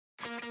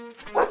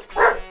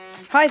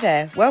Hi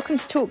there, welcome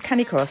to Talk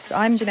Canicross.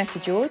 I'm Janetta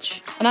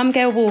George. And I'm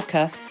Gail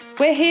Walker.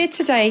 We're here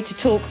today to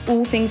talk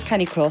all things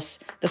Canicross,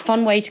 the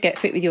fun way to get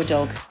fit with your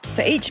dog.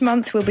 So each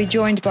month we'll be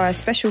joined by a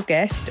special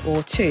guest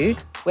or two.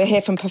 We'll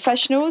hear from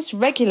professionals,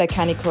 regular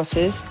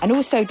Canicrossers, and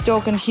also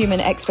dog and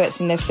human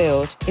experts in their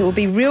field. It will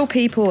be real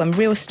people and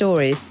real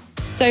stories.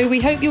 So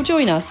we hope you'll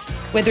join us,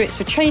 whether it's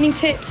for training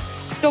tips,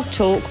 dog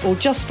talk, or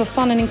just for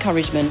fun and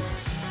encouragement.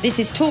 This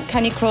is Talk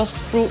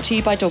Canicross, brought to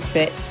you by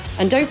DogFit.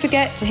 And don't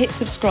forget to hit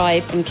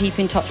subscribe and keep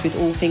in touch with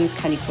all things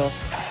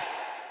Canicross.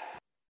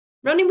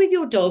 Running with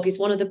your dog is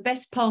one of the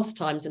best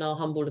pastimes in our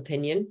humble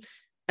opinion,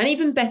 and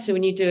even better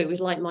when you do it with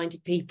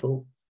like-minded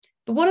people.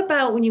 But what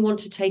about when you want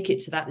to take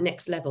it to that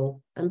next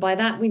level? And by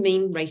that, we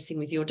mean racing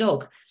with your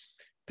dog.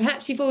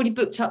 Perhaps you've already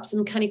booked up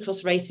some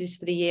Canicross races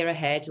for the year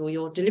ahead, or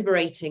you're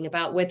deliberating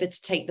about whether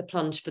to take the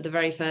plunge for the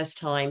very first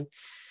time.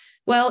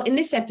 Well, in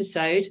this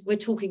episode, we're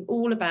talking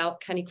all about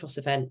Canicross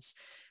events.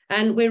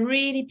 And we're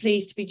really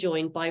pleased to be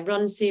joined by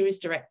Run Series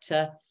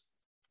Director,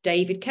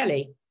 David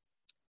Kelly.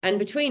 And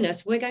between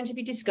us, we're going to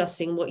be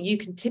discussing what you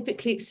can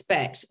typically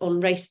expect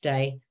on race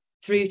day,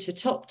 through to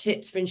top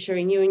tips for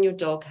ensuring you and your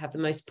dog have the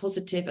most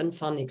positive and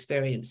fun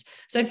experience.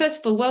 So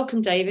first of all,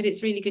 welcome, David.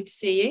 It's really good to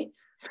see you.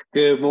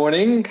 Good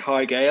morning.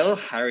 Hi, Gail.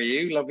 How are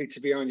you? Lovely to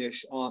be on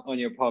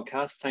your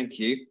podcast. Thank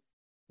you.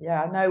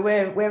 Yeah, no,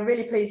 we're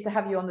really pleased to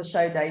have you on the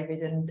show,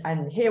 David,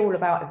 and hear all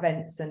about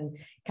events and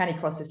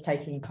Canicrossers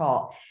taking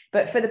part.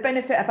 But for the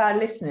benefit of our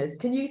listeners,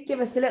 can you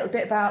give us a little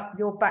bit about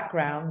your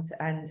background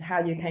and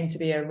how you came to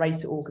be a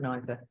race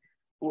organizer?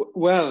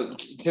 Well,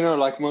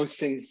 like most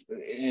things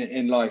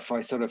in life,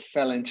 I sort of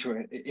fell into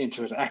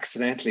it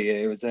accidentally.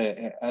 It was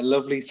a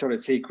lovely sort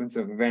of sequence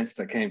of events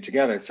that came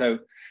together. So,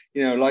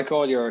 like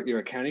all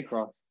your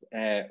Canicross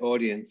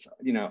audience,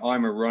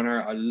 I'm a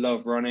runner. I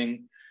love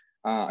running.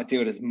 I do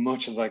it as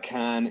much as I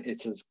can.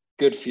 It's as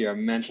good for your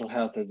mental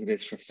health as it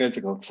is for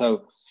physical.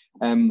 So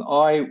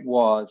I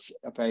was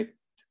about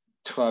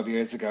 12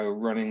 years ago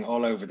running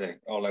all over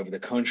the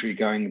country,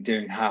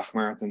 doing half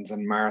marathons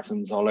and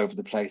marathons all over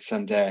the place.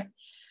 And I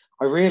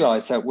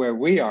realized that where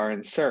we are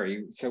in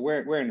Surrey, so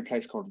we're in a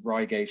place called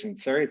Reigate in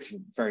Surrey. It's a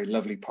very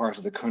lovely part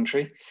of the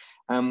country.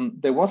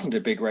 There wasn't a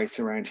big race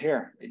around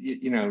here.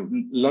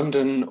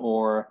 London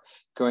or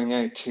going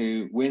out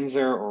to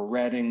Windsor or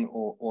Reading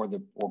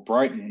or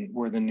Brighton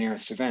were the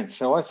nearest events.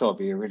 So I thought it'd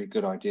be a really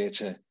good idea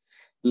to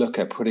look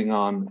at putting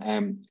on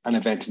an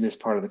event in this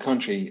part of the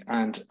country.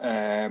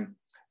 And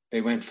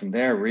it went from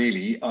there,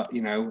 really.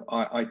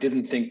 I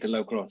didn't think the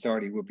local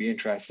authority would be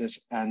interested.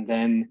 And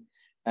then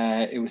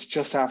it was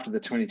just after the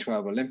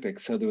 2012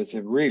 Olympics. So there was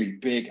a really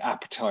big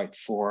appetite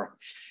for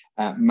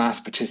mass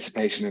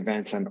participation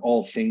events and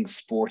all things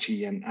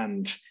sporty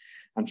and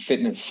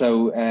fitness.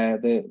 So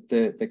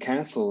the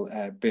council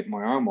bit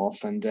my arm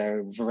off and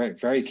very,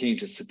 very keen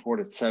to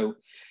support it. So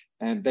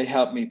they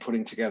helped me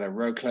putting together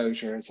road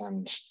closures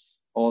and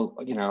all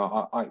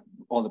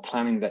the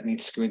planning that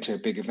needs to go into a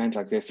big event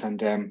like this.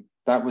 And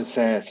that was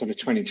sort of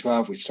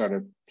 2012. We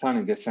started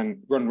planning this,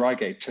 and Run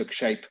Reigate took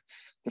shape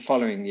the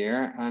following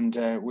year, and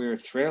we were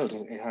thrilled.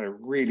 It had a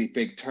really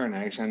big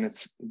turnout, and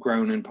it's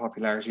grown in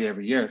popularity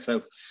every year.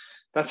 So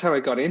that's how I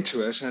got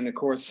into it. And of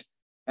course,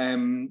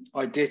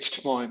 I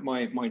ditched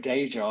my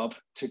day job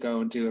to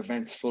go and do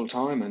events full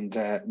time, and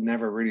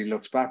never really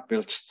looked back.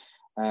 Built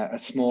a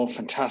small,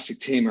 fantastic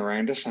team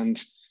around it,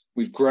 and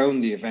we've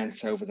grown the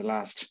events over the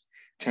last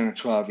 10 or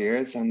 12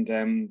 years,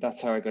 and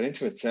that's how I got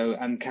into it. So,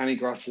 and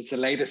Canicross is the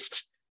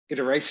latest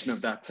iteration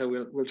of that. So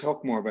we'll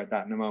talk more about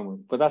that in a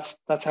moment. But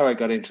that's how I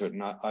got into it,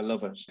 and I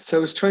love it. So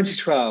it was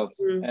 2012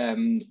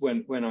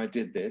 when I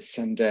did this,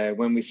 and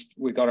when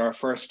we got our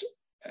first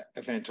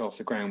event off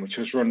the ground, which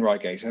was Run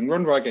Reigate. And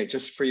Run Reigate,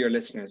 just for your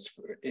listeners,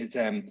 is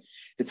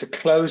it's a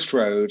closed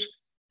road.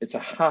 It's a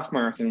half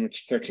marathon,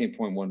 which is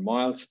 13.1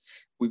 miles.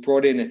 We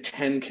brought in a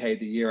 10K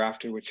the year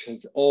after, which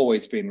has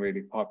always been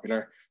really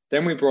popular.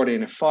 Then we brought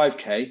in a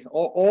 5K,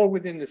 all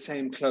within the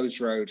same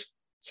closed road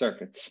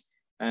circuits,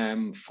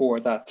 for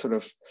that sort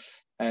of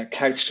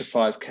couch to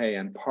 5K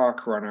and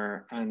park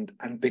runner and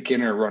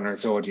beginner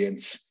runners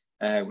audience,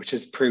 which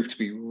has proved to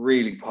be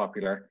really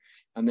popular.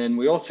 And then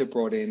we also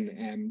brought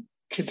in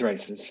kids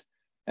races.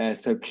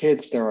 So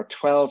kids, there are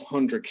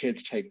 1,200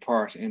 kids take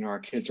part in our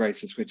kids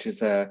races, which is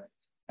the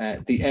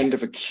end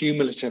of a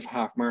cumulative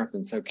half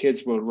marathon. So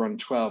kids will run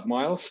 12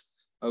 miles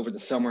over the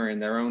summer in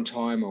their own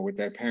time or with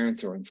their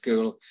parents or in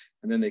school.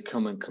 And then they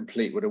come and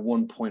complete with a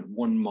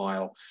 1.1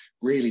 mile,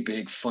 really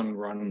big fun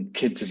run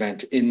kids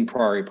event in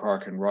Priory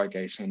Park in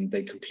Reigate. And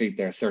they complete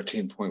their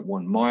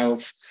 13.1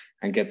 miles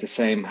and get the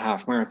same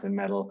half marathon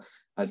medal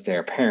as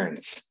their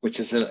parents,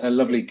 which is a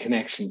lovely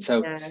connection.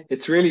 So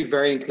it's really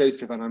very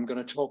inclusive. And I'm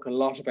going to talk a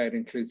lot about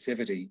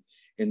inclusivity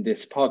in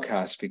this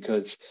podcast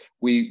because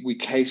we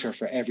cater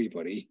for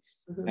everybody.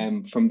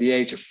 From the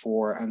age of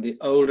 4, and the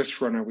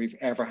oldest runner we've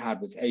ever had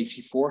was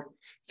 84.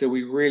 So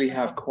we really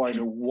have quite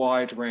a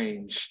wide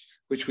range,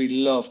 which we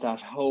love,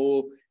 that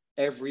whole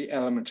every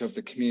element of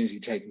the community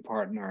taking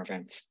part in our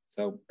events.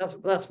 So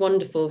that's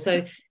wonderful.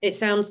 So it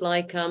sounds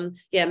like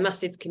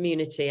massive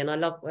community, and I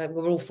love,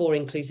 we're all for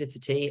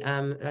inclusivity,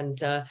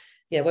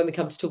 when we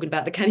come to talking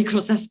about the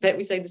Canicross aspect,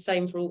 we say the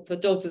same for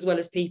dogs as well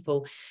as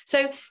people.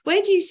 So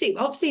where do you see,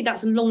 obviously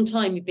that's a long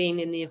time you've been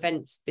in the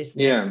events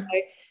business. Yeah. So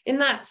in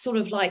that sort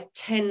of like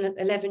 10,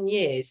 11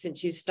 years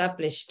since you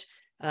established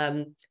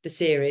the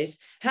series,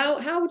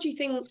 how would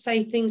you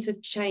say things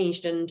have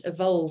changed and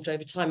evolved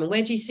over time, and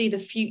where do you see the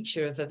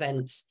future of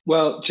events?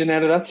 Well,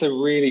 Janetta, that's a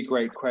really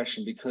great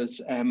question,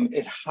 because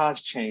it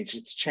has changed.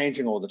 It's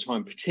changing all the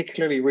time,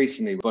 particularly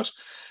recently. But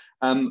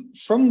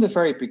from the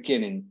very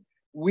beginning,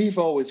 we've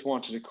always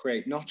wanted to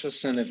create not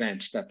just an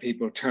event that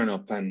people turn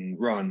up and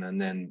run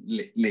and then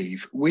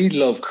leave. We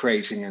love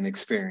creating an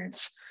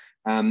experience.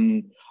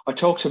 I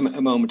talked a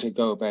moment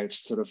ago about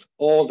sort of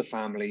all the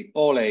family,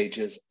 all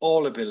ages,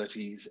 all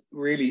abilities.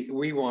 Really,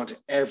 we want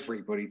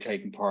everybody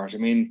taking part. I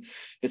mean,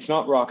 it's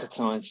not rocket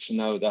science to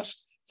know that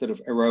sort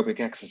of aerobic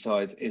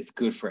exercise is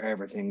good for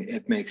everything.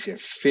 It makes you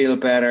feel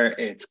better.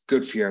 It's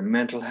good for your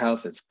mental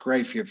health. It's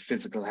great for your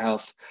physical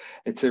health.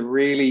 It's a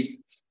really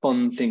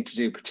fun thing to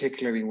do,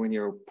 particularly when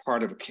you're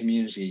part of a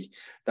community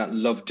that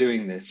love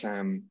doing this.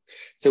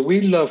 So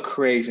we love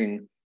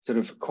creating sort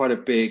of quite a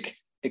big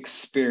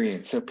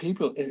experience. So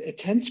people, it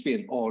tends to be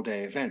an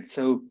all-day event.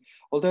 So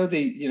although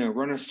the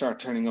runners start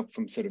turning up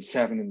from sort of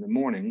 7 in the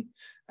morning,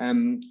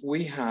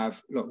 we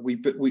love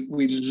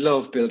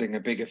building a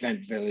big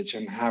event village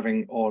and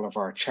having all of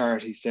our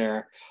charities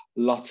there,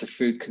 lots of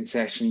food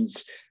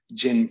concessions,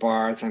 gin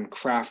bars and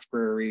craft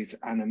breweries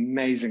and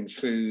amazing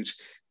food.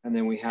 And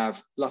then we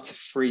have lots of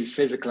free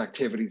physical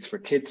activities for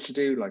kids to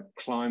do, like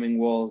climbing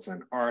walls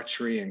and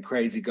archery and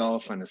crazy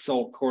golf and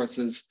assault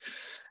courses.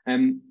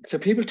 So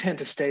people tend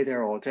to stay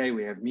there all day.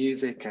 We have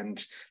music,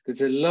 and there's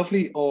a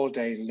lovely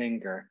all-day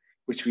linger,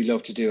 which we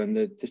love to do. And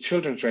the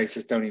children's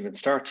races don't even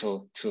start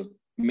till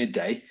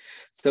midday.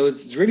 So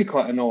it's really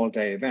quite an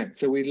all-day event.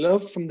 So we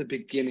love from the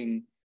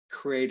beginning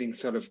creating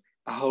sort of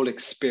a whole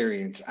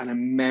experience and a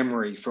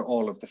memory for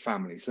all of the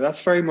family. So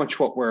that's very much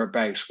what we're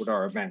about with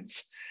our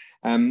events.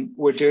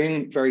 We're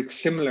doing very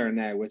similar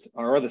now with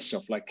our other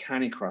stuff like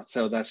Canicross,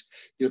 so that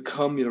you'll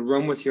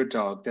run with your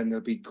dog, then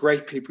there'll be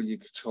great people you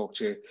could talk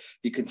to.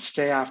 You can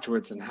stay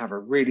afterwards and have a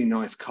really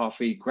nice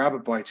coffee, grab a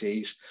bite to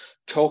eat,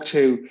 talk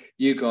to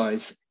you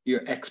guys,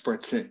 your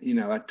experts at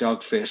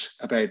DogFit,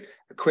 about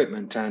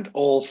equipment and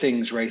all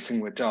things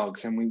racing with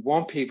dogs. And we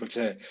want people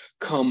to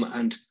come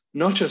and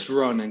not just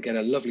run and get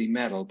a lovely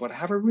medal, but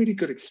have a really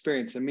good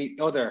experience and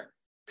meet other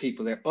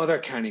people there, other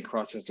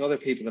Canicrossers, other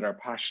people that are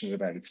passionate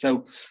about it.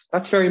 So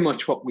that's very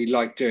much what we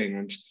like doing.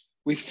 And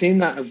we've seen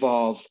that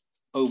evolve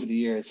over the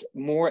years.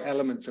 More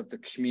elements of the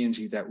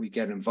community that we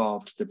get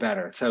involved, the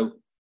better. So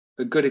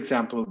a good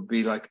example would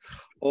be like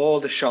all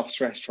the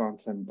shops,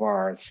 restaurants and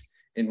bars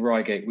in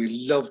Reigate.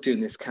 We love doing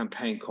this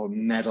campaign called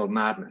Medal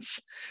Madness.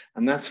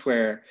 And that's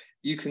where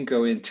you can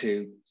go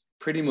into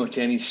pretty much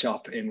any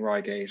shop in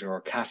Reigate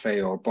or cafe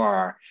or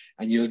bar,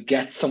 and you'll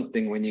get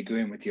something when you go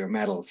in with your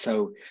medal.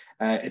 So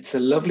it's a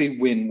lovely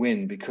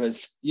win-win,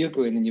 because you'll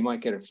go in and you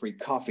might get a free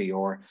coffee,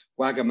 or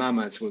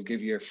Wagamama's will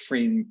give you a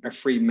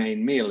free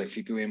main meal if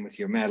you go in with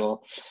your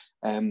medal,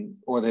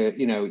 or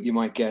you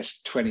might get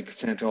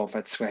 20% off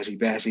at Sweaty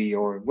Betty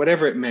or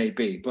whatever it may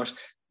be. But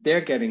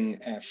they're getting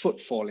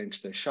footfall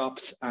into the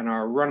shops, and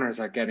our runners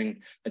are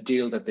getting a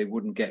deal that they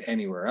wouldn't get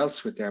anywhere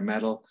else with their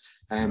medal,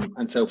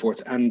 and so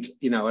forth. And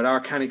at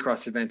our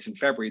Canicross event in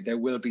February, there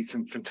will be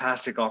some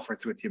fantastic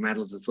offers with your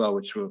medals as well,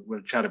 which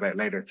we'll chat about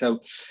later.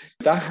 So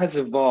that has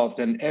evolved,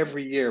 and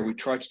every year we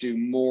try to do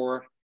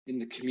more in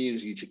the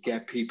community to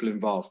get people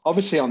involved.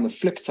 Obviously, on the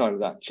flip side of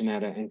that,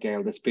 Janetta and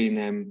Gail, there's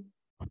been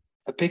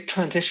a big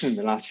transition in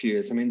the last few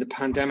years. I mean, the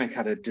pandemic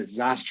had a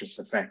disastrous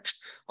effect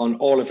on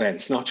all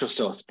events, not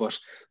just us, but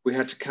we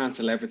had to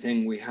cancel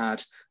everything. We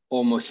had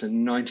almost a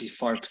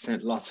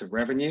 95% loss of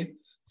revenue.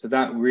 So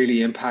that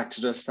really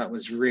impacted us. That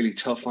was really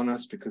tough on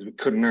us because we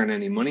couldn't earn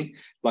any money,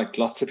 like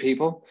lots of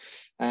people.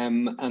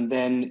 And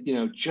then,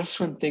 just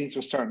when things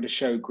were starting to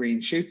show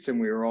green shoots and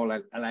we were all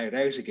allowed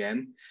out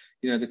again,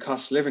 the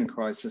cost of living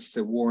crisis,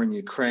 the war in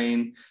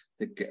Ukraine,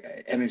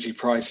 the energy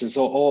prices,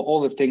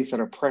 all the things that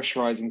are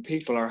pressurizing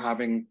people are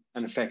having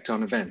an effect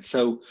on events.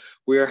 So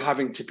we're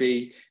having to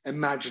be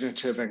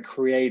imaginative and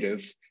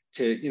creative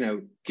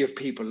to, give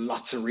people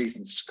lots of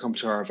reasons to come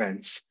to our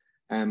events.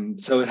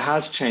 So it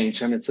has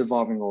changed and it's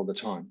evolving all the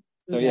time.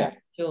 So yeah.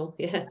 Sure.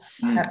 Yeah.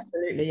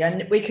 Absolutely.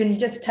 And we can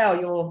just tell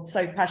you're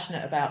so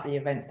passionate about the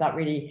events. That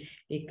really,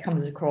 it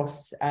comes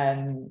across,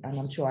 and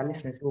I'm sure our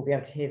listeners will be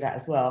able to hear that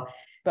as well.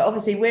 But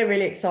obviously we're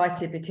really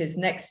excited because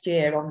next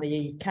year on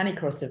the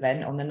Canicross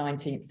event on the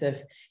 19th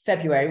of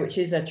February, which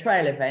is a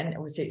trail event,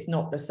 obviously it's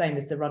not the same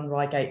as the Run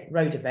Reigate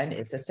Road event,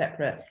 it's a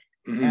separate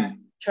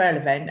trail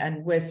event,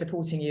 and we're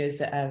supporting you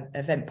as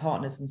event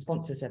partners and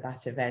sponsors of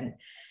that event.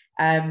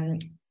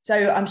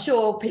 So I'm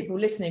sure people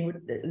listening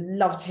would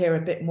love to hear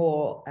a bit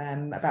more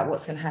about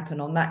what's going to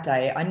happen on that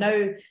day. I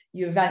know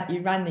you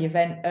ran the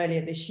event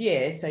earlier this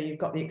year, so you've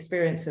got the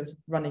experience of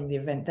running the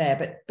event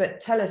there.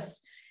 But tell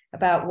us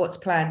about what's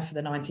planned for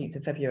the 19th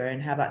of February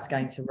and how that's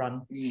going to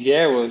run.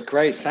 Yeah, well,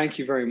 great. Thank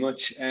you very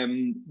much.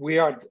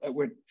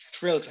 We're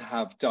thrilled to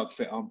have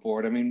DogFit on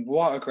board. I mean,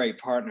 what a great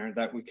partner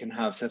that we can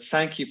have. So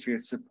thank you for your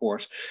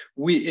support.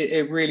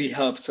 It really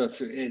helps us.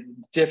 It's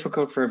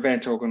difficult for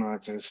event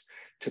organizers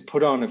to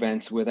put on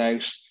events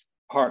without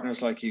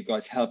partners like you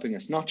guys helping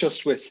us, not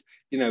just with,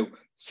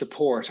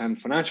 support and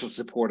financial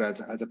support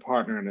as a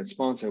partner and a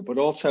sponsor, but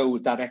also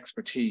that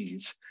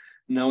expertise,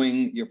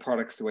 knowing your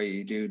products the way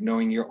you do,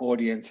 knowing your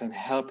audience and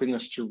helping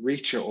us to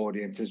reach your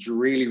audience is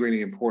really,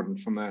 really important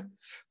from a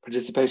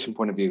participation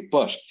point of view.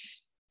 But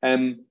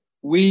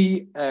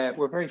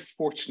we're very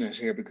fortunate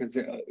here because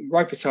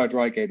right beside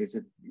Reigate is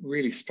a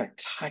really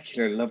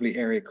spectacular, lovely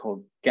area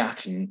called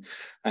Gatton.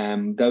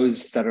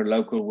 Those that are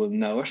local will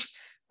know it.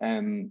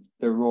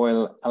 The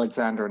Royal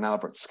Alexander and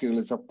Albert School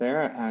is up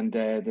there, and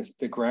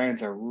the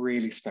grounds are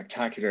really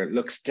spectacular. It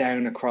looks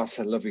down across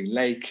a lovely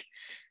lake.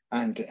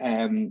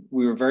 And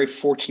we were very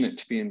fortunate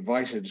to be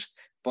invited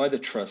by the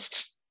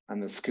trust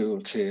and the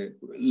school to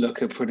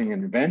look at putting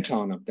an event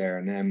on up there.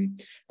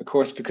 And of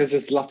course, because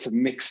there's lots of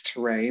mixed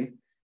terrain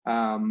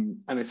and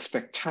it's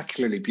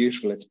spectacularly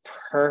beautiful, it's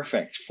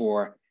perfect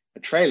for a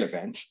trail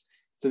event.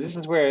 So this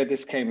is where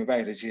this came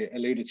about, as you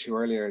alluded to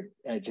earlier,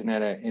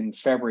 Janetta. In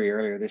February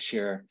earlier this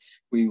year,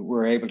 we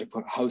were able to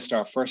host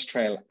our first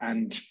trail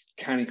and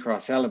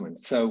Canicross element.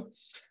 So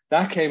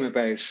that came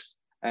about.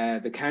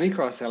 The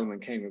Canicross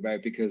element came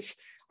about because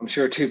I'm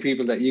sure two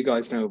people that you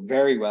guys know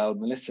very well,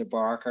 Melissa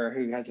Barker,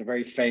 who has a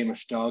very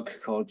famous dog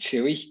called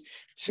Chewy.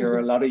 Sure,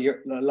 a lot of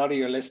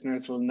your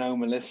listeners will know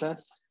Melissa,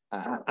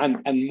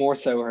 and more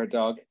so her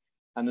dog.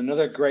 And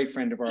another great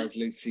friend of ours,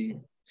 Lucy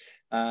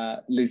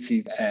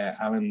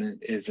Allen,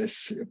 is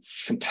a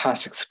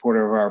fantastic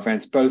supporter of our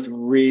events. Both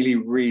really,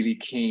 really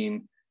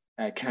keen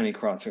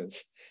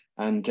Canicrossers,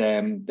 and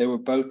they were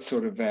both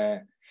sort of.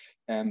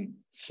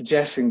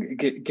 Suggesting,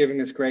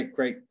 giving us great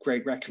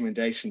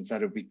recommendations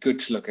that it would be good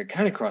to look at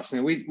Canicross.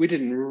 Now, we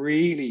didn't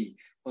really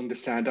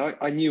understand.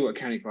 I knew what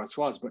Canicross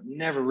was, but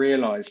never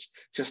realized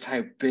just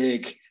how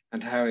big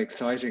and how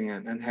exciting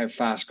and how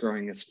fast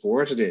growing a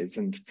sport it is.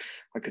 And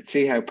I could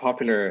see how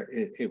popular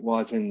it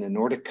was in the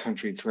Nordic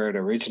countries where it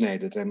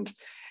originated, and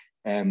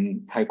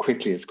how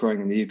quickly it's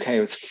growing in the UK. I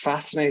was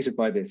fascinated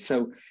by this.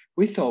 So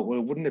we thought,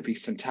 well, wouldn't it be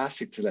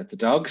fantastic to let the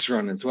dogs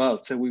run as well?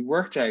 So we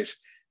worked out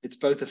it's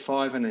both a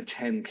 5 and a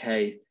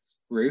 10K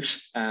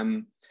route,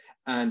 and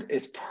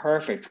it's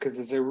perfect because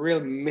there's a real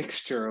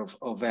mixture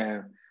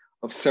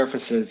of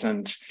surfaces,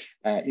 and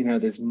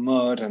there's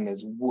mud and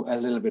there's a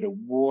little bit of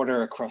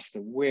water across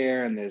the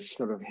weir, and there's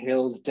sort of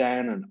hills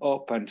down and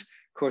up, and of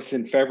course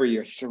in February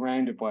you're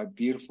surrounded by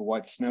beautiful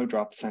white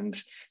snowdrops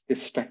and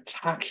this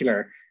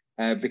spectacular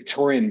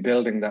Victorian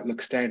building that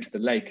looks down to the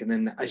lake. And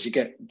then as you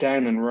get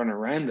down and run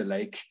around the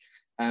lake,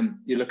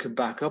 you're looking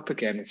back up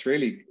again.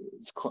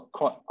 It's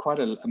quite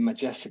a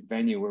majestic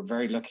venue. We're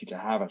very lucky to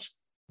have it.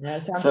 Yeah,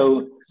 it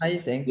sounds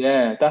amazing.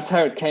 Yeah, that's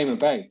how it came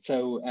about.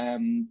 So,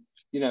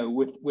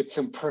 with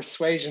some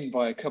persuasion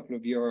by a couple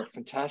of your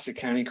fantastic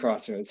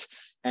Canicrossers,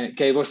 and it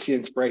gave us the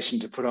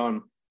inspiration to put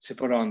on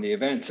the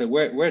event. So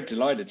we're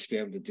delighted to be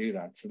able to do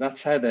that. So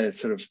that's how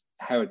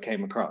how it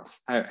came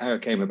across, how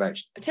it came about.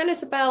 Tell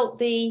us about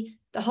the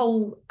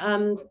whole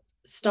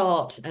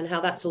start and how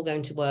that's all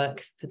going to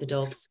work for the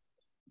dogs.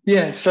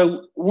 Yeah.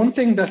 So one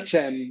thing that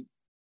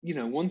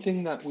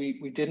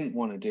we didn't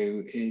want to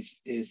do is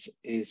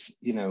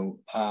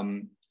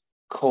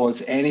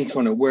cause any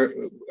kind of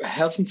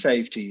health and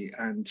safety,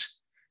 and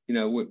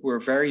we're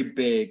very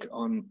big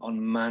on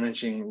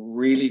managing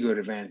really good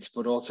events,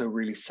 but also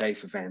really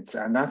safe events,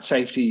 and that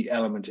safety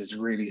element is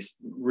really,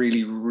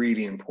 really,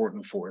 really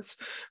important for us.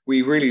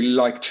 We really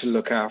like to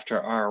look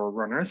after our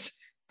runners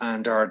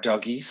and our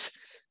doggies.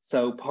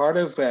 So part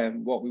of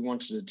what we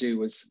wanted to do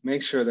was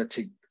make sure that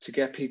to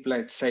get people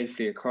out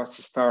safely across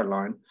the start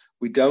line,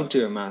 we don't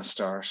do a mass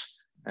start.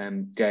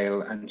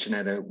 Gail and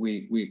Janetta,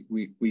 we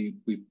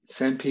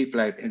send people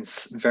out in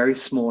very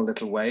small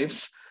little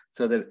waves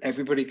so that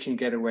everybody can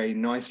get away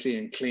nicely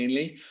and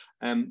cleanly.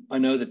 I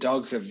know the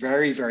dogs are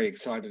very, very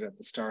excited at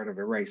the start of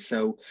a race,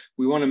 so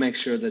we want to make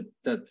sure that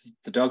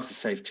the dogs are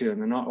safe too, and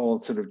they're not all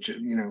sort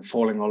of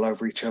falling all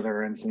over each other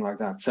or anything like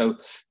that. So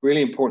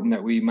really important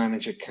that we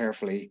manage it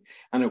carefully,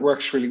 and it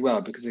works really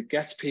well because it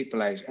gets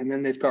people out, and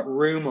then they've got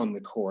room on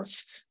the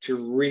course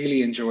to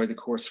really enjoy the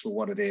course for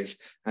what it is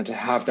and to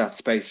have that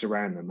space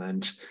around them.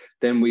 And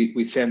then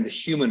we send the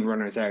human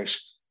runners out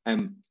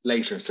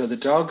later. So the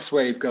dogs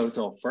wave goes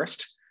off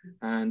first.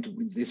 And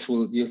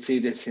you'll see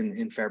this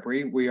in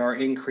February. We are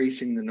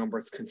increasing the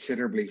numbers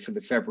considerably for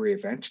the February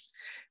event,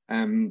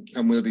 and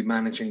we'll be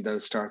managing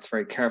those starts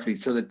very carefully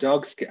so the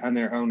dogs and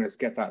their owners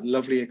get that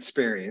lovely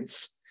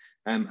experience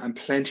and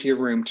plenty of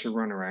room to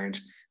run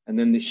around. And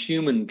then the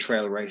human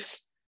trail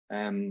race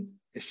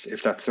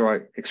if that's the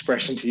right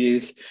expression to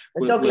use,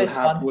 will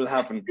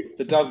happen.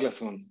 The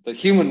dogless one, the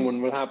human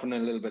one, will happen a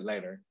little bit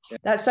later. Yeah.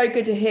 That's so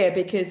good to hear,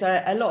 because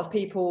a lot of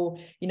people,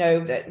 you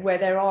know, where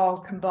there are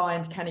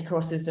combined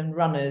canicrossers and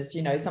runners,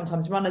 you know,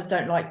 sometimes runners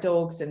don't like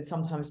dogs, and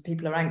sometimes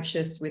people are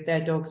anxious with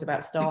their dogs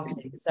about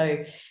starting.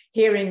 So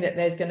hearing that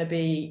there's going to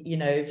be, you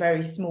know,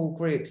 very small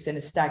groups in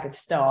a staggered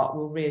start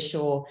will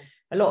reassure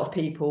a lot of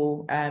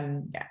people,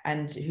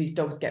 and whose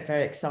dogs get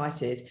very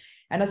excited.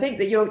 And I think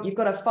that you've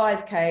got a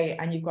 5K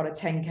and you've got a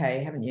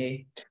 10K, haven't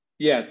you?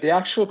 Yeah, the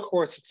actual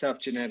course itself,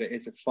 Janetta,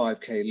 is a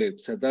 5K loop.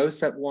 So those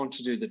that want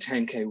to do the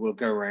 10K will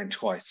go around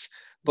twice.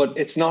 But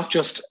it's not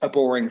just a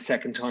boring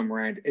second time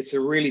around. It's a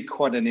really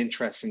quite an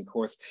interesting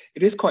course.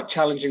 It is quite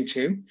challenging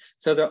too.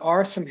 So there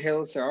are some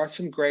hills, there are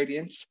some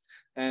gradients.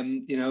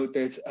 You know,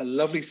 there's a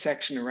lovely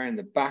section around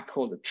the back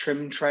called the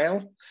Trim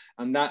Trail,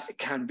 and that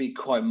can be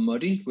quite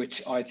muddy,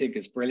 which I think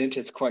is brilliant.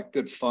 It's quite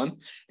good fun.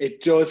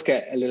 It does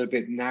get a little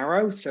bit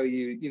narrow, so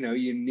you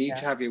need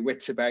to have your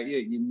wits about you.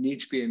 You need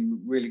to be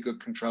in really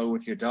good control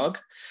with your dog.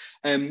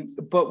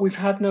 But we've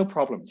had no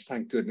problems,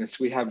 thank goodness.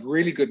 We have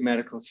really good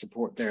medical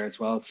support there as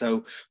well,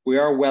 so we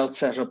are well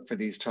set up for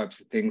these types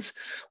of things.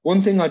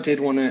 One thing I did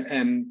want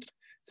to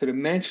sort of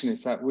mention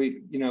is that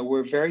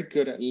we're very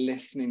good at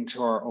listening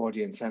to our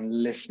audience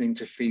and listening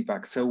to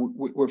feedback. So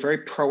we're very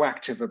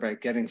proactive about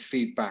getting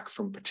feedback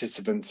from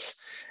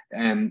participants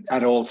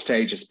at all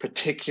stages,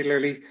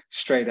 particularly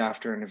straight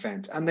after an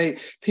event. And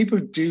people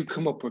do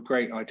come up with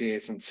great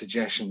ideas and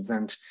suggestions.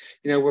 And,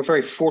 you know, we're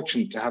very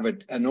fortunate to have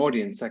an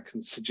audience that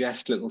can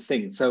suggest little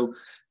things. So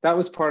that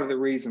was part of the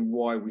reason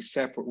why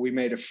we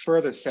made a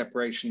further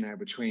separation now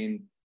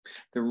between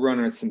the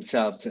runners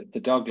themselves, the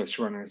dogless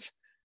runners,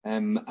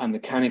 and the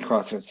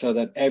canicrossers, so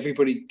that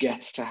everybody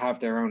gets to have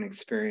their own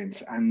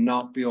experience and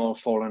not be all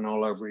falling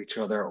all over each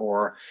other,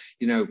 or,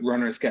 you know,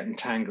 runners getting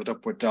tangled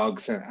up with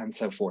dogs and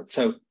so forth.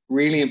 So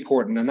really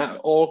important. And that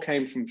all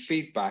came from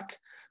feedback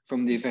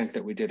from the event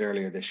that we did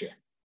earlier this year.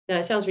 No,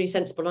 it sounds really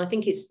sensible. And I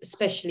think it's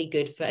especially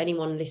good for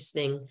anyone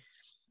listening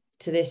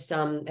to this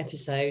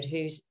episode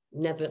who's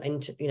never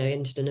entered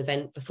an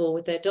event before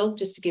with their dog,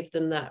 just to give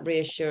them that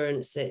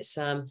reassurance. It's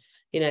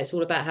it's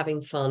all about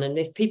having fun. And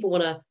if people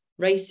want to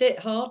race it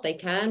hard, they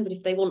can, but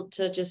if they want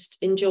to just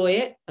enjoy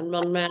it and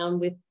run around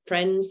with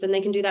friends, then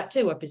they can do that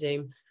too, I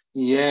presume.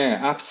 Yeah,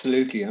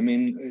 absolutely. I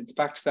mean, it's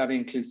back to that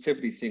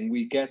inclusivity thing.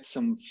 We get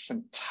some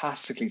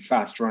fantastically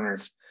fast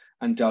runners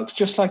and dogs,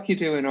 just like you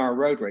do in our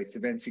road race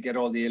events. You get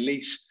all the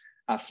elite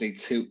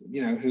athletes who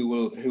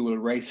will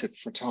race it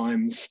for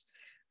times.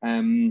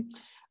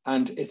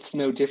 And it's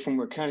no different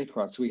with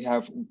Canicross.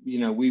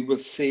 We will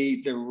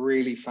see the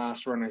really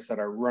fast runners that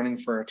are running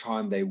for a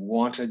time. They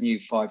want a new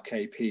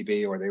 5K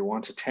PB, or they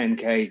want a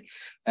 10K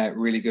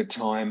really good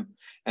time.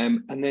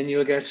 And then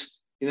you'll get,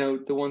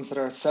 the ones that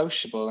are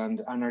sociable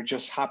and are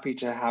just happy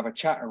to have a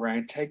chat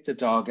around, take the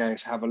dog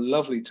out, have a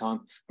lovely time.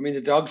 I mean,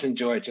 the dogs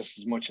enjoy it just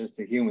as much as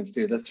the humans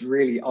do. That's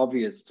really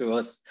obvious to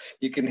us.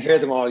 You can hear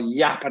them all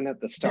yapping at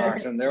the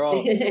start, and they're all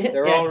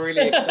all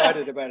really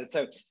excited about it.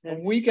 So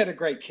we get a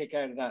great kick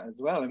out of that as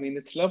well. I mean,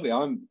 it's lovely.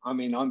 I'm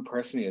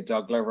personally a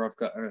dog lover. I've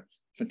got a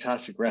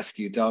fantastic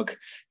rescue dog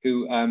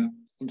who I'm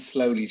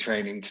slowly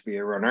training to be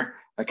a runner,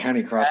 a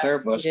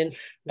canicrosser,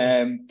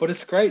 but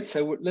it's great.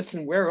 So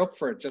listen, we're up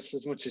for it just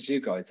as much as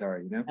you guys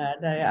are, No,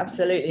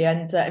 absolutely.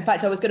 And in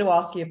fact, I was going to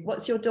ask you,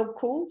 what's your dog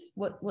called?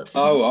 What's his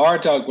name? Our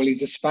dog, well,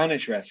 he's a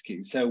Spanish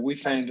rescue. So we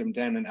found him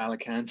down in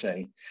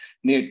Alicante,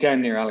 near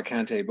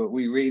Alicante, but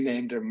we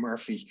renamed him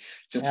Murphy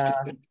just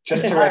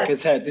to wreck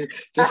his head,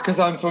 just because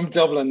I'm from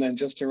Dublin, then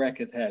just to wreck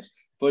his head.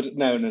 But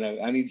no.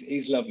 And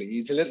he's lovely.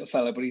 He's a little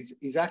fella, but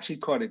he's actually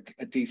quite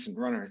a decent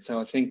runner.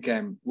 So I think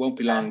won't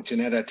be long,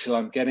 Janetta, till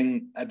I'm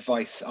getting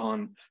advice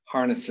on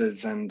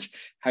harnesses and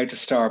how to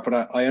start.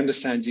 But I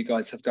understand you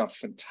guys have got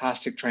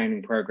fantastic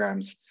training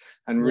programs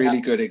and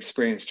really good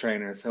experienced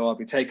trainers. So I'll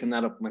be taking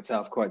that up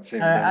myself quite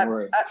soon.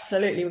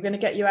 Absolutely. We're going to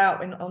get you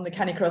out on the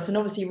Canicross. And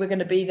obviously we're going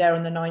to be there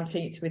on the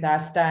 19th with our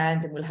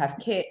stand, and we'll have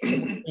kits.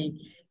 And we'll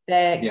be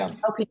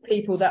helping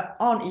people that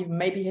aren't even,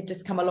 maybe have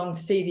just come along to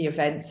see the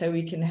event, so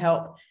we can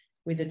help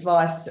with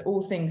advice,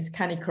 all things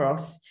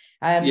Canicross.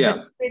 But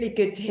it's really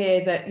good to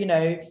hear that,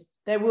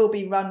 there will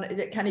be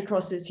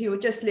Canicrossers who are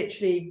just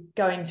literally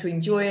going to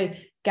enjoy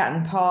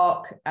Gatton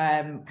Park,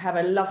 have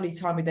a lovely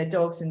time with their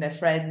dogs and their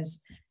friends.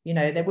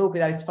 There will be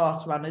those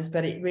fast runners,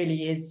 but it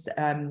really is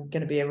going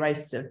to be a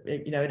race of,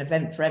 an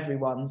event for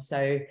everyone.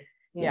 So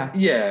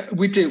Yeah,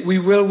 we do. We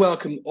will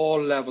welcome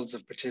all levels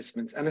of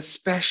participants, and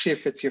especially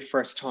if it's your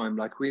first time.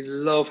 Like, we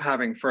love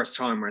having first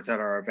timers at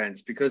our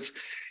events, because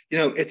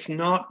there's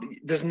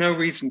no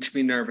reason to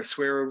be nervous.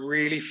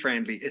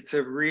 It's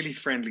a really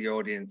friendly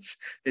audience.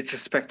 It's a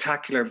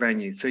spectacular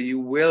venue. So you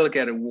will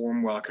get a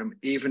warm welcome,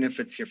 even if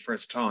it's your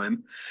first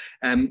time.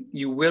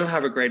 You will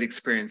have a great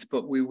experience,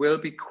 but we will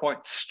be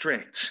quite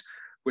strict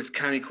with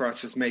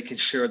Canicross, making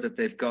sure that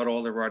they've got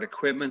all the right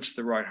equipment,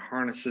 the right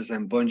harnesses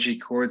and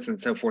bungee cords and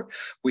so forth.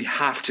 We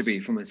have to be,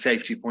 from a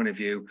safety point of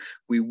view,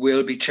 we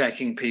will be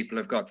checking people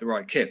have got the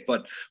right kit,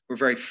 but we're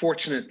very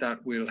fortunate that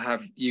we'll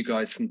have you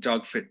guys from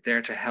DogFit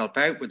there to help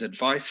out with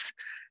advice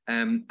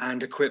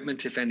and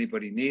equipment if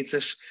anybody needs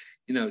it.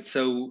 You know,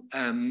 so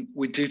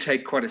we do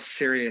take quite a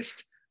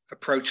serious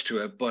approach to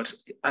it,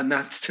 and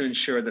that's to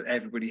ensure that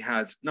everybody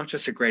has not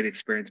just a great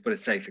experience, but a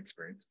safe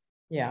experience.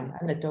 Yeah,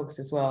 and the dogs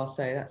as well.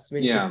 So that's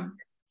really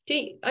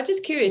good. I'm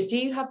just curious, do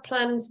you have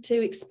plans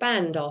to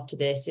expand after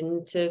this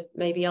into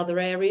maybe other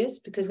areas?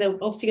 Because there are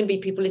obviously going to be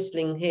people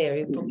listening here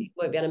who probably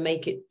won't be able to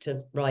make it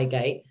to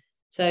Reigate.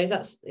 So is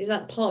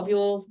that part of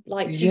your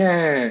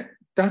Yeah,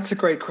 that's a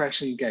great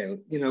question, Gail.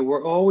 You know,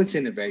 we're always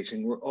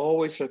innovating. We're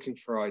always looking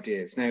for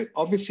ideas. Now,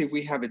 obviously,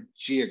 we have a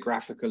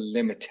geographical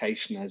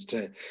limitation as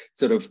to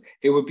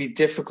it would be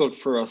difficult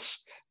for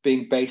us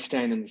being based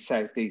down in the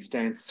southeast,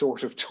 down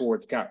sort of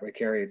towards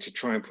Gatwick area, to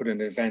try and put an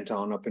event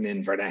on up in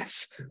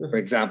Inverness, for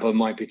example,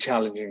 might be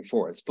challenging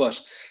for us. But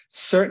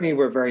certainly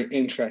we're very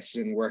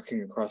interested in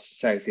working across the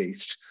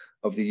southeast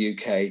of the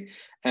UK.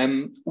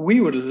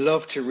 We would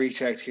love to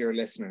reach out to your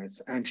listeners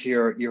and to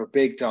your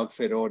big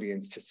DogFit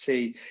audience to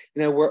see,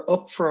 you know, we're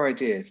up for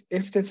ideas.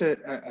 If there's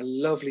a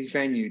lovely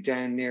venue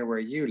down near where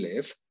you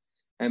live,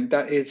 and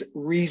that is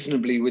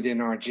reasonably within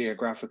our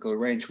geographical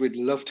range, we'd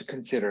love to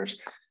consider it.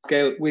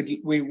 Gail,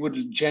 we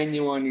would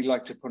genuinely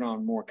like to put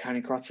on more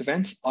Canicross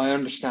events. I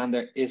understand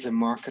there is a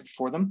market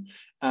for them.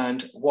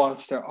 And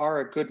whilst there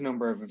are a good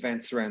number of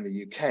events around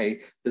the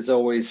UK, there's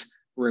always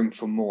room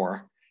for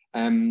more.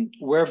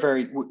 We're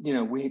very, you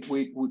know,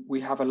 we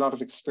have a lot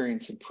of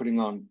experience in putting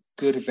on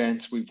good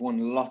events. We've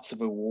won lots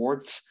of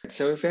awards.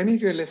 So if any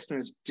of your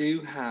listeners do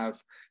have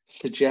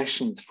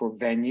suggestions for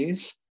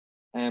venues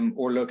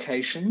or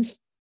locations,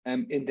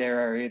 in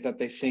their area that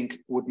they think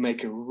would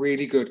make a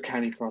really good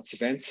Canicross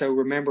event. So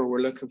remember,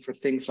 we're looking for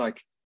things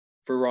like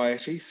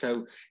variety,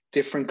 so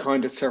different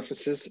kind of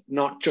surfaces,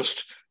 not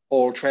just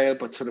all trail,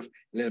 but sort of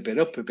a little bit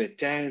up, a bit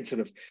down,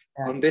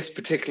 On this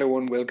particular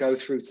one, we'll go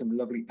through some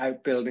lovely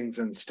outbuildings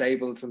and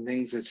stables and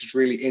things. It's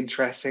really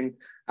interesting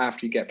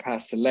after you get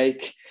past the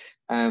lake.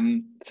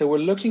 So we're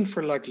looking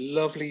for like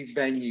lovely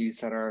venues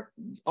that are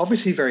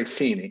obviously very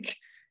scenic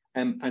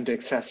and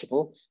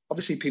accessible.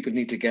 Obviously, people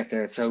need to get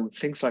there. So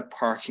things like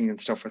parking and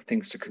stuff are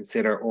things to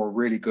consider, or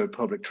really good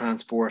public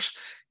transport.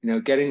 You know,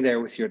 getting there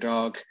with your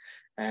dog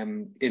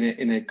in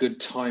a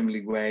good,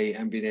 timely way,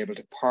 and being able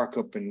to park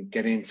up and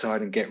get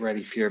inside and get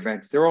ready for your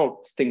event. They're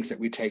all things that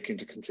we take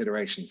into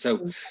consideration.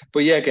 So,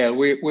 but yeah, Gail,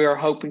 we are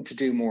hoping to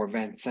do more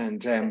events,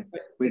 and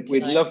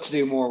we'd love to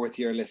do more with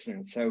your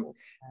listeners. So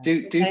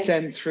do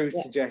send through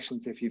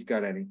suggestions if you've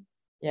got any.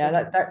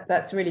 Yeah,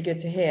 that's really good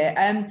to hear.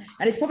 And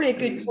it's probably a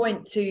good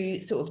point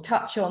to sort of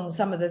touch on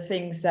some of the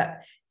things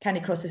that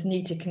Canicrossers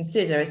need to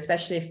consider,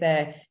 especially if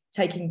they're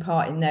taking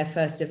part in their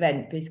first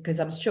event, because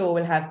I'm sure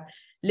we'll have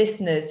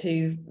listeners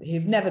who've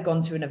never gone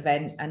to an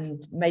event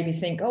and maybe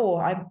think, oh,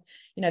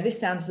 this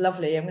sounds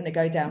lovely, I'm going to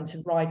go down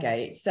to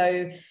Reigate.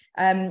 So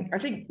I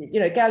think,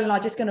 Gail and I are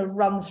just going to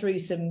run through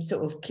some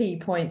sort of key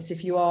points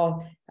if you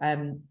are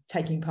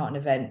taking part in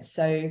events.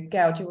 So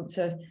Gail, do you want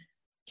to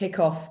kick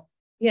off?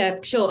 Yeah,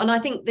 sure. And I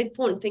think the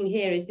important thing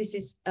here is this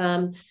is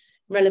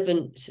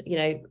relevant,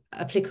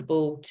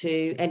 applicable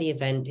to any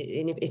event.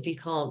 If you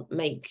can't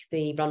make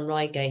the Run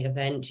Reigate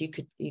event, you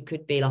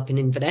could be up in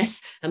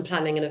Inverness and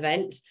planning an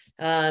event,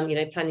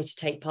 planning to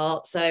take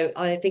part. So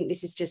I think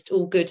this is just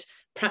all good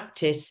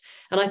practice.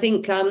 And I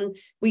think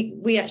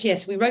we actually,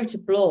 we wrote a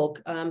blog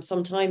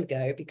some time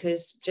ago,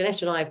 because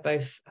Janesh and I have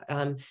both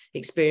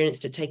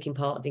experienced at taking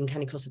part in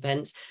Canicross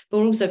events, but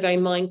we're also very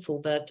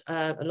mindful that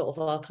a lot of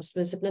our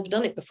customers have never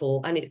done it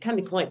before, and it can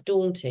be quite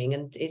daunting,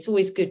 and it's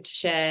always good to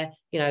share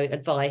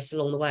advice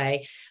along the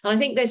way. And I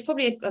think there's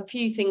probably a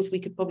few things we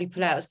could probably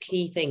pull out as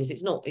key things.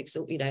 There's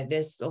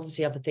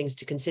obviously other things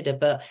to consider,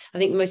 but I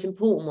think the most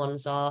important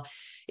ones are,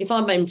 if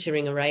I'm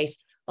entering a race,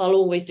 I'll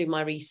always do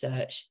my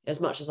research as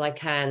much as I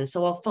can.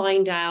 So I'll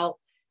find out,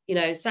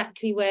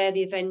 exactly where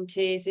the event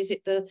is. Is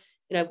it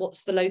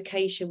what's the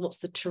location? What's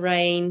the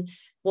terrain?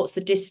 What's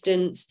the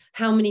distance?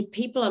 How many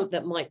people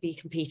that might be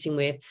competing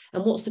with?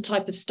 And what's the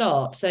type of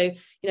start? So,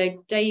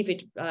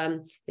 David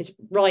is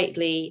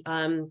rightly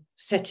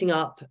setting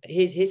up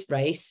his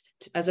race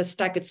as a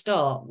staggered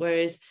start,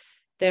 whereas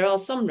there are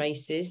some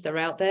races that are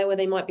out there where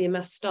they might be a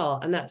mass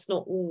start, and that's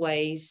not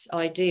always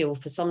ideal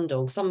for some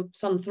dogs.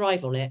 Some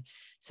thrive on it.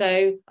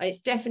 So it's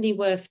definitely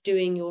worth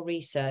doing your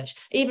research,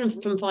 even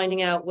from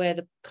finding out where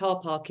the car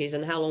park is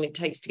and how long it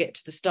takes to get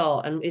to the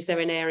start, and is there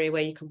an area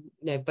where you can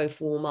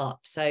both warm up.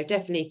 So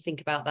definitely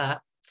think about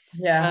that.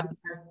 Yeah,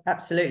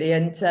 absolutely.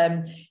 And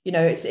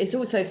it's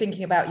also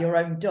thinking about your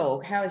own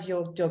dog. How is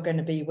your dog going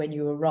to be when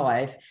you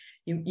arrive?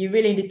 You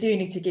really do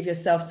need to give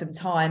yourself some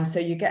time, so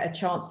you get a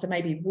chance to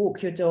maybe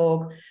walk your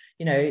dog.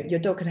 Your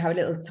dog can have a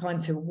little time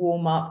to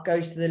warm up, go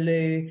to the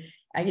loo.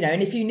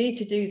 And if you need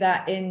to do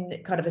that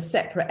in kind of a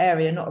separate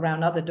area, not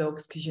around other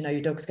dogs, because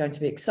your dog's going to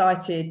be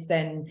excited,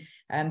 then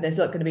There's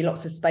not going to be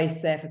lots of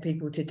space there for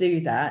people to do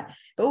that,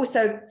 but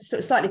also sort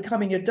of slightly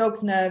calming your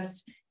dog's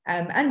nerves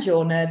and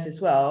your nerves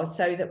as well,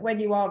 so that when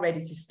you are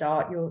ready to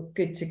start, you're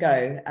good to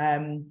go.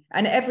 And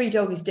every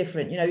dog is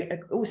different, you know,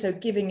 also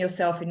giving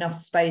yourself enough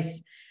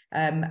space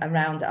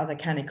around other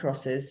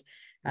canicrossers.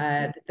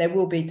 There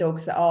will be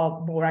dogs that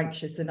are more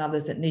anxious than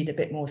others that need a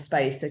bit more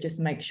space. So just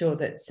make sure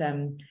that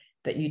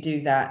that you do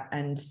that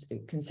and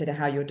consider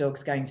how your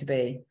dog's going to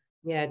be.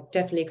 Yeah,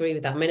 definitely agree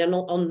with that. I mean, and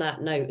on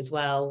that note as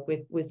well,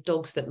 with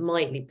dogs that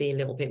might be a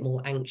little bit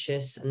more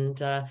anxious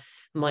and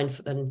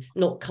mindful and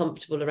not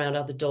comfortable around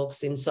other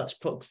dogs in such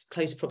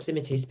close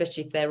proximity,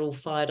 especially if they're all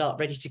fired up,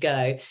 ready to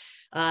go,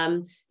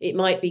 it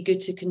might be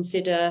good to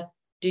consider,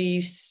 do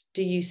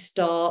you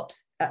start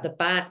at the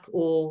back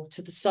or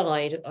to the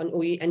side,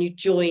 and you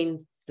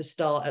join the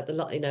start at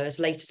the, you know, as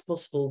late as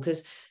possible,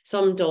 because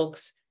some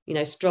dogs, you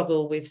know,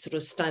 struggle with sort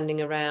of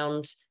standing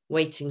around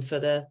waiting for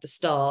the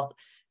start.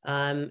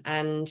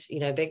 And you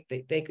know,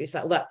 it's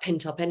that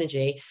pent up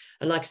energy,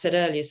 and like I said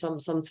earlier,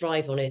 some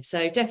thrive on it.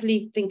 So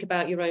definitely think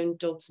about your own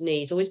dog's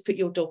needs. Always put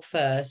your dog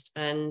first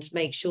and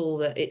make sure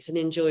that it's an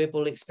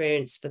enjoyable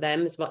experience for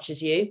them as much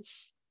as you.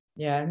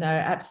 Yeah, no,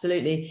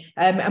 absolutely.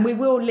 And we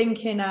will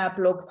link in our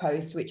blog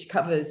post, which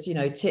covers, you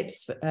know,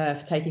 tips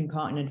for taking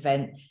part in an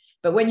event.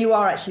 But when you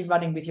are actually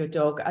running with your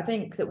dog, I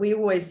think that we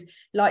always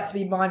like to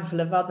be mindful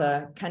of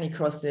other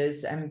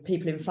canicrossers and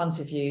people in front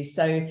of you.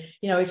 So,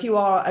 you know, if you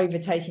are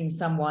overtaking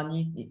someone,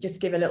 you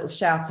just give a little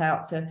shout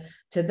out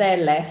to their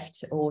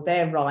left or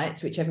their right,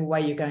 whichever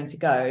way you're going to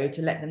go,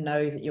 to let them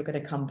know that you're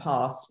going to come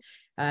past.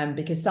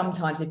 Because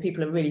sometimes if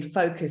people are really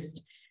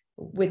focused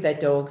with their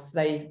dogs,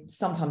 they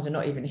sometimes are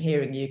not even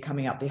hearing you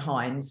coming up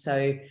behind.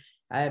 So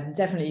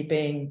definitely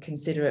being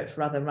considerate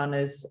for other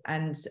runners,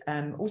 and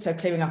also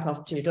clearing up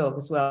after your dog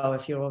as well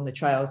if you're on the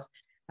trails.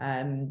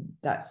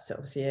 That's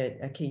obviously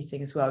a key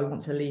thing as well. We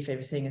want to leave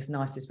everything as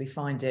nice as we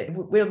find it.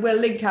 We'll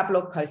link our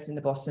blog post in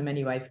the bottom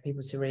anyway for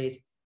people to read.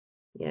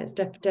 Yeah, it's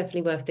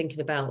definitely worth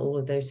thinking about all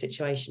of those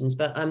situations.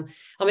 But I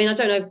mean, I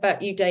don't know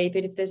about you,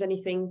 David, if there's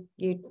anything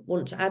you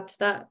want to add to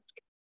that.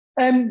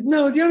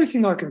 No, the only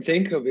thing I can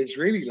think of is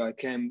really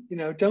like, you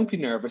know, don't be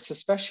nervous,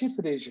 especially if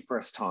it is your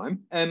first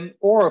time,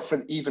 or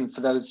even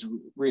for those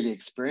really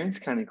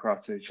experienced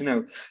canicrossers. You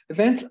know,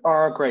 events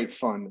are great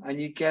fun,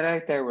 and you get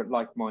out there with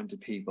like-minded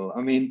people.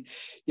 I mean,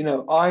 you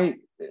know,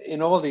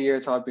 in all the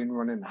years I've been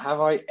running, have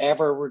I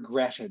ever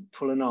regretted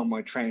pulling on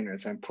my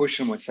trainers and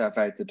pushing myself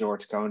out the door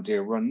to go and do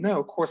a run? No,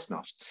 of course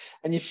not.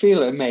 And you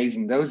feel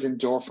amazing. Those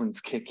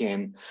endorphins kick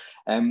in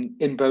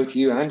both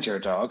you and your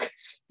dog,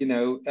 you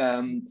know,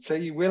 so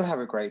you will have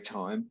a great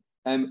time.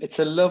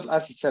 It's as I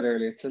said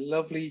earlier, it's a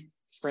lovely,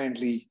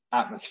 friendly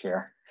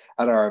atmosphere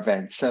at our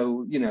events.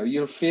 So, you know,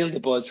 you'll feel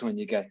the buzz when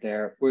you get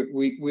there.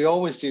 We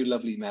always do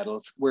lovely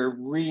medals. We're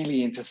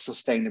really into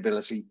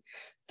sustainability.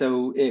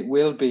 So it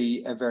will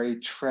be a very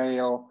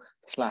trail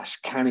 /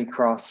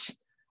 canicross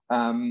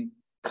kind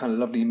of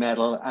lovely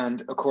medal.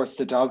 And of course,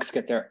 the dogs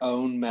get their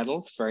own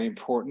medals, very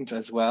important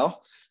as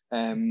well.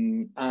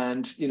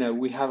 And, you know,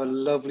 we have a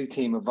lovely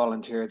team of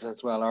volunteers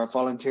as well. Our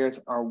volunteers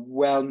are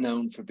well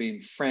known for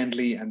being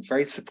friendly and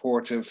very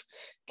supportive,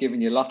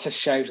 giving you lots of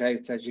shout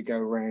outs as you go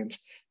around.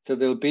 So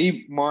there'll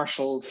be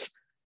marshals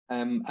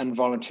and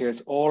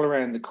volunteers all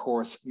around the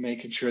course,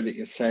 making sure that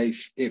you're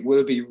safe. It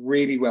will be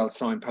really well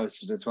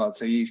signposted as well,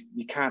 so you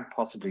can't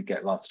possibly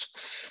get lost.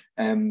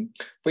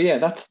 But yeah,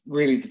 that's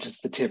really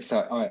just the tips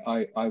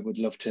I would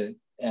love to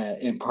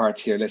impart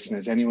to your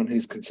listeners, anyone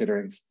who's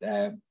considering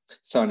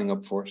signing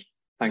up for it.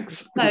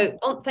 Thanks.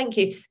 Thank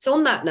you. So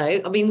on that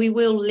note, I mean, we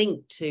will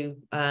link to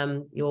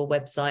your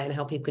website and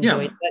how people can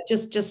join. But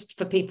just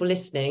for people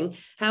listening,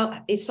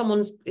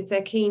 if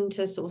they're keen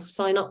to sort of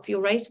sign up for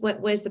your race,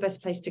 where's the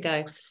best place to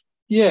go?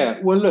 Yeah,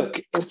 well, look,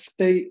 if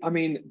they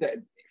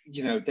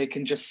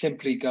can just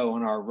simply go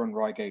on our Run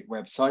Reigate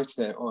website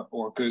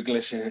or Google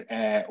it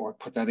or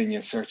put that in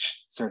your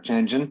search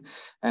engine.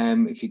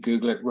 If you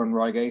Google it, Run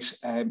Reigate.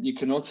 You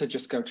can also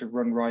just go to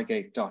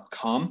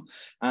runreigate.com,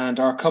 and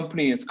our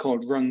company is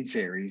called Run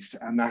Series,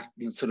 and that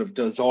sort of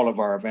does all of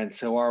our events.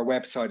 So our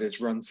website is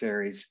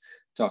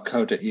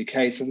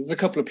runseries.co.uk. So there's a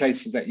couple of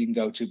places that you can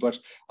go to, but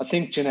I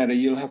think, Janetta,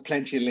 you'll have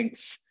plenty of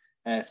links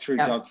through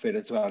DogFit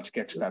as well to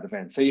get to that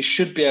event. So you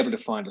should be able to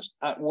find it.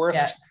 At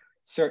worst,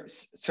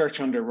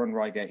 search under Run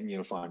Reigate and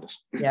you'll find it.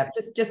 Yeah,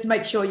 just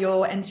make sure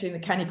you're entering the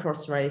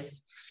canicross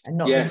race and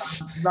not the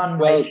run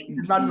race.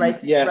 The run race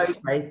is the road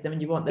race. I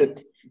mean, you want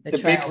the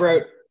big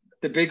road.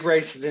 The big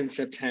race is in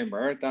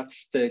September.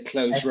 That's the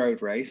closed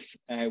road race,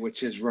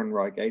 which is Run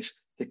Reigate.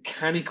 The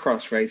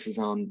Canicross race is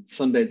on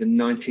Sunday, the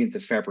 19th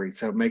of February.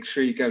 So make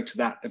sure you go to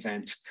that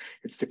event.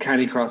 It's the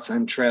Canicross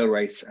and trail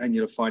race, and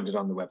you'll find it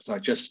on the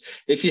website. Just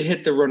if you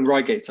hit the Run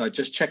Reigate side,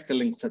 just check the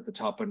links at the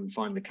top and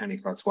find the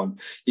Canicross one.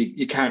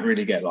 You can't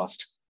really get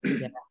lost.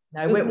 Yeah.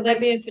 No, will there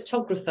be a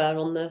photographer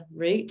on the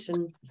route?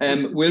 And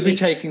we'll be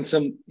taking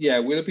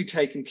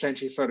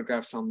plenty of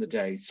photographs on the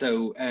day.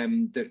 So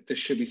there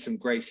should be some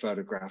great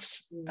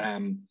photographs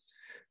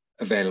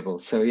available.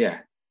 So yeah.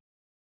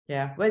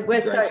 Yeah,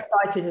 we're so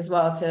excited as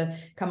well to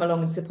come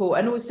along and support.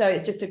 And also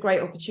it's just a great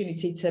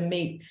opportunity to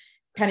meet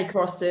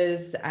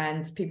Canicrossers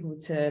and people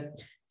to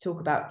talk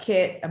about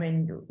kit. I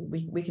mean,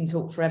 we can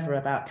talk forever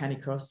about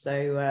Canicross.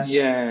 So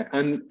yeah,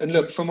 and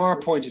look, from our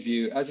point of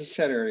view, as I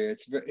said earlier,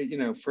 it's, you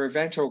know, for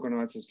event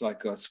organizers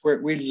like us,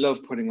 we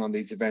love putting on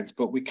these events,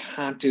 but we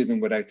can't do them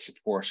without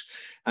support.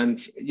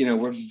 And you know,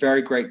 we're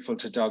very grateful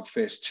to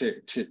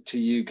Dogfit, to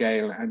you,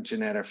 Gail and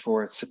Janetta,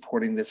 for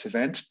supporting this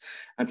event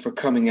and for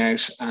coming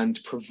out and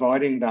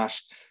providing that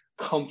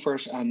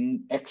comfort and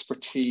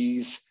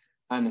expertise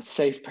and a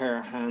safe pair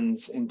of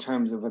hands in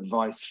terms of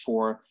advice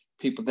for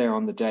people there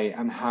on the day,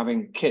 and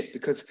having kit,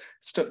 because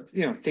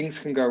you know, things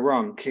can go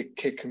wrong,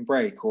 kit can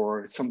break,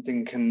 or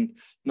something can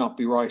not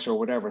be right or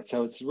whatever.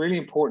 So it's really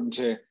important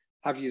to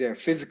have you there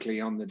physically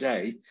on the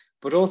day,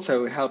 but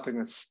also helping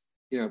us,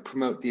 you know,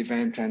 promote the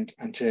event and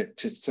to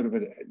sort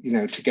of, you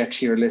know, to get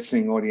to your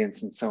listening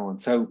audience and so on.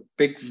 So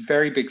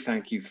very big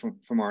thank you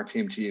from our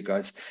team to you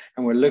guys,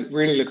 and we're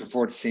really looking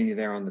forward to seeing you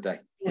there on the day.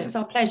 Yeah, it's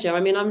our pleasure. I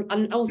mean,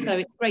 and also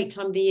it's a great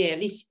time of the year. At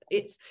least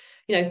it's,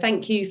 you know,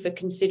 thank you for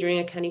considering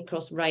a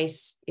Canicross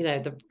race, you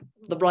know,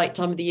 the right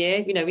time of the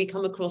year. You know, we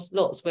come across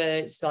lots where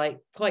it's like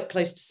quite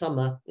close to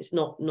summer. It's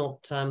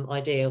not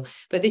ideal,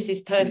 but this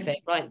is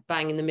perfect, right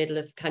bang in the middle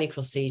of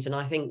Canicross season.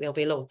 I think there'll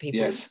be a lot of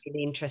people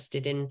really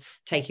interested in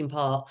taking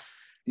part.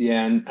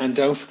 Yeah, and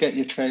don't forget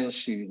your trail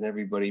shoes,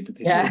 everybody,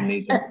 because you'll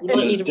need them. You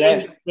might need a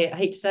rain jacket. I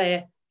hate to say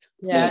it.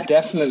 Yeah,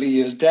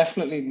 you'll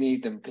definitely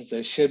need them, because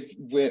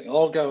we're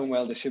all going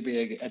well, there should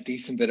be a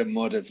decent bit of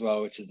mud as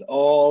well, which is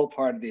all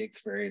part of the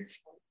experience.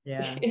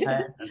 Yeah,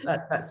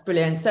 that's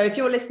brilliant. So if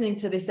you're listening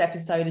to this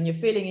episode and you're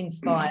feeling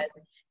inspired,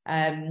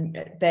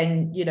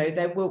 then, you know,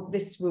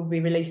 this will be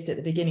released at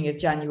the beginning of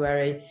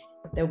January.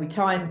 There'll be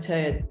time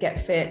to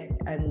get fit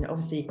and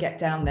obviously get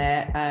down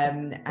there,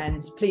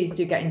 and please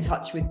do get in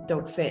touch with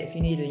Dogfit if you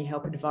need any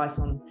help and advice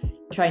on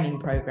training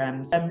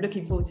programs. I'm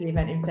looking forward to the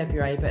event in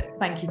February, but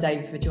thank you,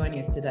 David, for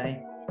joining us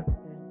today.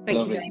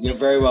 Thank you, David. You're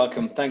very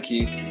welcome. Thank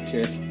you.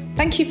 Cheers.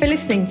 Thank you for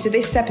listening to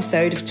this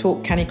episode of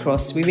Talk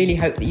Canicross. We really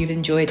hope that you've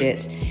enjoyed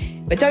it.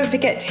 But don't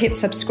forget to hit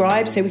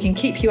subscribe so we can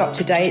keep you up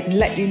to date and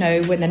let you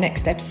know when the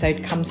next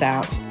episode comes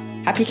out.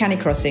 Happy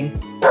Canicrossing.